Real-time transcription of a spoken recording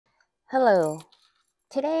Hello,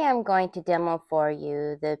 today I'm going to demo for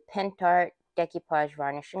you the Pentart Decoupage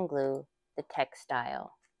Varnish and Glue, the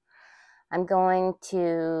Textile. I'm going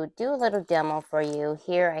to do a little demo for you.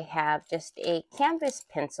 Here I have just a canvas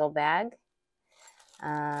pencil bag.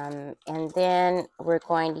 And then we're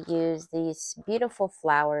going to use these beautiful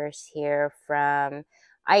flowers here from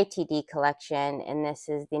ITD collection, and this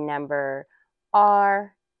is the number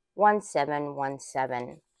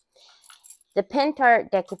R1717. The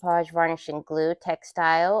Pentart Decoupage Varnish and Glue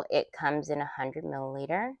Textile, it comes in 100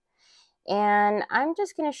 milliliter. And I'm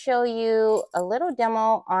just going to show you a little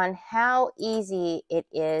demo on how easy it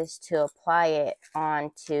is to apply it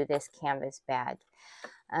onto this canvas bag.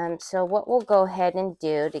 So what we'll go ahead and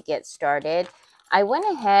do to get started, I went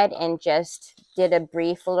ahead and just did a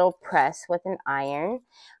brief little press with an iron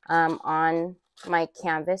on my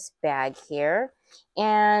canvas bag here.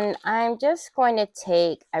 And I'm just going to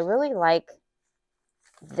take, I really like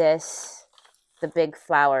the big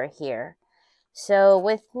flower here. So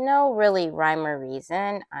with no really rhyme or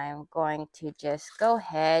reason, I'm going to just go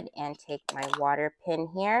ahead and take my water pin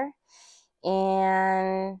here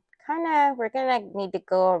and we're gonna need to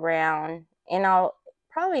go around, and I'll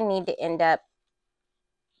probably need to end up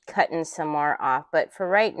cutting some more off, but for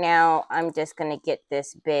right now I'm just gonna get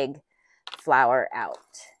this big flower out.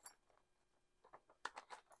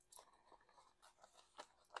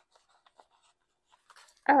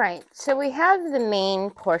 All right, so we have the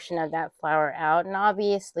main portion of that flower out, and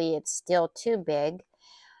obviously it's still too big,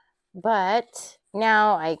 but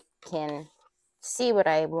now I can see what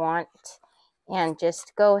I want and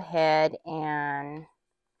just go ahead and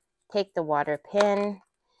take the water pin.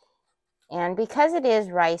 And because it is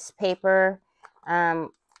rice paper,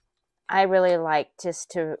 I really like just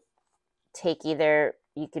to take either,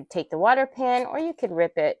 you could take the water pin or you could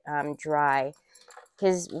rip it dry,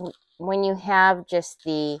 because when you have just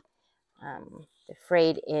the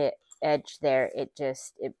frayed edge there, it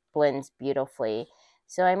blends beautifully.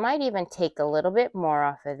 So I might even take a little bit more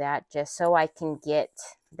off of that just so I can get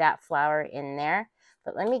that flower in there.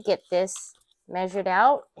 But let me get this measured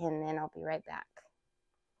out and then I'll be right back.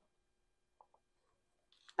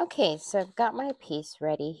 Okay, so I've got my piece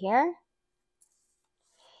ready here.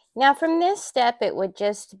 Now from this step, it would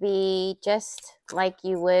just be just like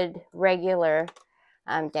you would regular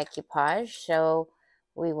decoupage. So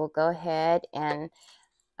we will go ahead and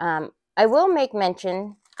I will make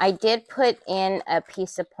mention, I did put in a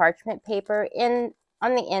piece of parchment paper on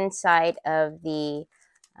the inside of the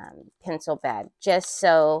pencil bag, just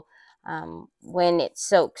so when it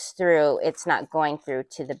soaks through, it's not going through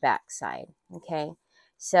to the back side. Okay,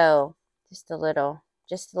 so just a little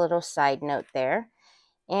side note there.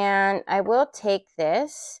 And I will take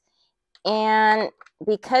this, and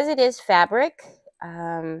because it is fabric,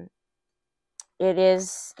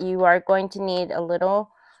 you are going to need a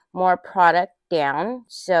little more product down.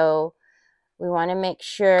 So we want to make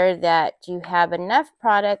sure that you have enough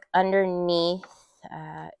product underneath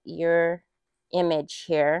your image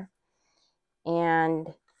here.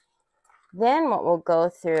 And then what we'll go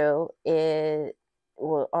through is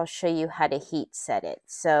I'll show you how to heat set it.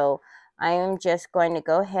 So I am just going to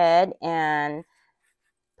go ahead and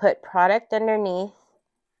put product underneath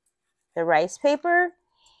the rice paper,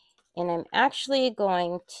 and I'm actually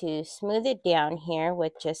going to smooth it down here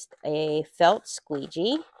with just a felt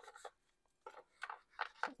squeegee.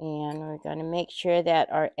 And we're going to make sure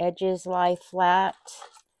that our edges lie flat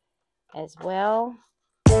as well.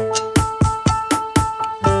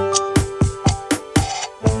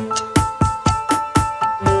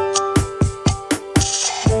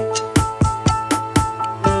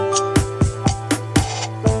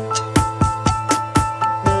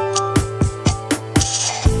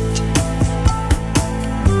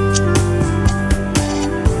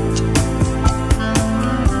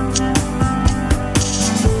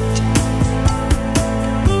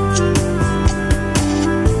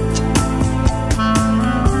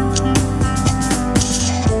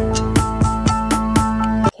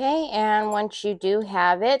 Once you do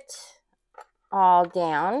have it all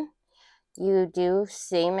down, you do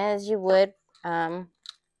same as you would,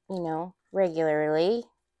 regularly.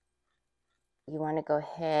 You want to go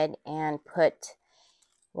ahead and put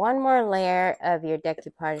one more layer of your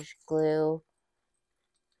decoupage glue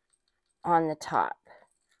on the top.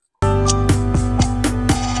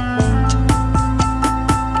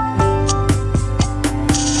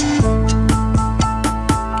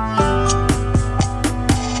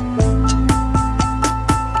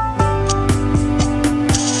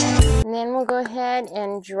 Go ahead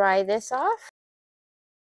and dry this off.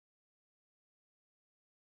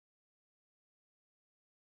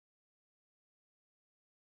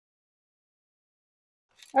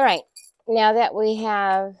 All right, now that we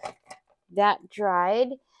have that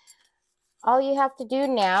dried, all you have to do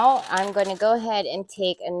now, I'm going to go ahead and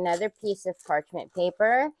take another piece of parchment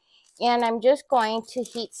paper, and I'm just going to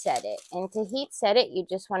heat set it. And to heat set it, you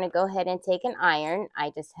just want to go ahead and take an iron.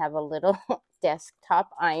 I just have a little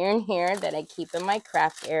desktop iron here that I keep in my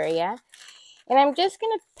craft area. And I'm just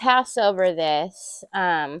going to pass over this.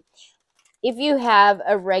 If you have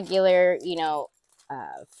a regular,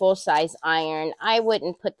 full-size iron, I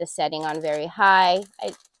wouldn't put the setting on very high.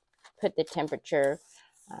 I put the temperature,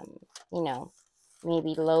 um, you know,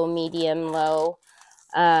 maybe low, medium, low.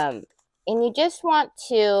 And you just want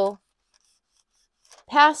to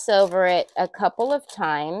pass over it a couple of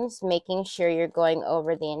times, making sure you're going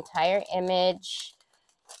over the entire image,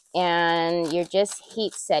 and you're just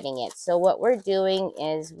heat setting it. So what we're doing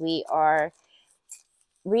is we are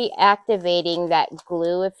reactivating that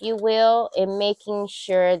glue, if you will, and making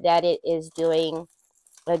sure that it is doing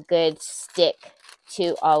a good stick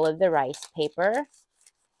to all of the rice paper.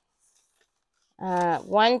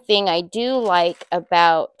 One thing I do like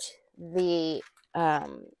about the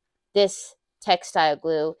this textile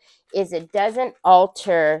glue is it doesn't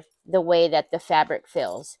alter the way that the fabric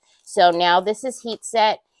feels. So now this is heat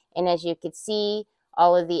set, and as you can see,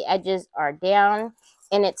 all of the edges are down,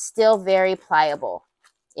 and it's still very pliable.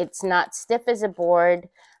 It's not stiff as a board.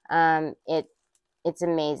 It's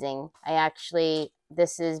amazing.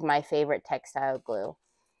 This is my favorite textile glue.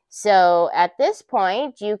 So at this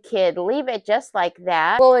point, you could leave it just like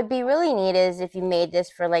that. What would be really neat is if you made this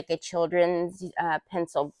for like a children's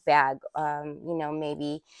pencil bag.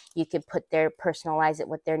 Maybe you could personalize it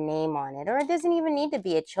with their name on it. Or it doesn't even need to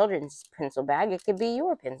be a children's pencil bag. It could be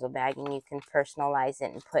your pencil bag, and you can personalize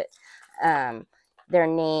it and put their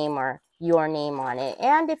name or your name on it.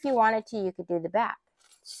 And if you wanted to, you could do the back.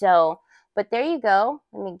 So, but there you go.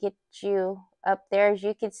 Let me get you up there. As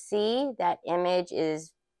you can see, that image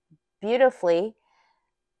is beautifully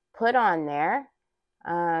put on there,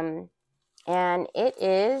 and it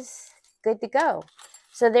is good to go.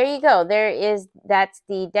 So there you go. That's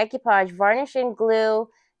the decoupage varnish and glue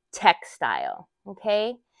textile.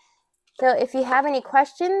 Okay, so if you have any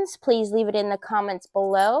questions, please leave it in the comments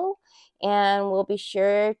below, and we'll be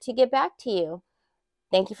sure to get back to you.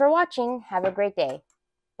 Thank you for watching. Have a great day.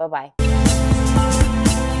 Bye-bye.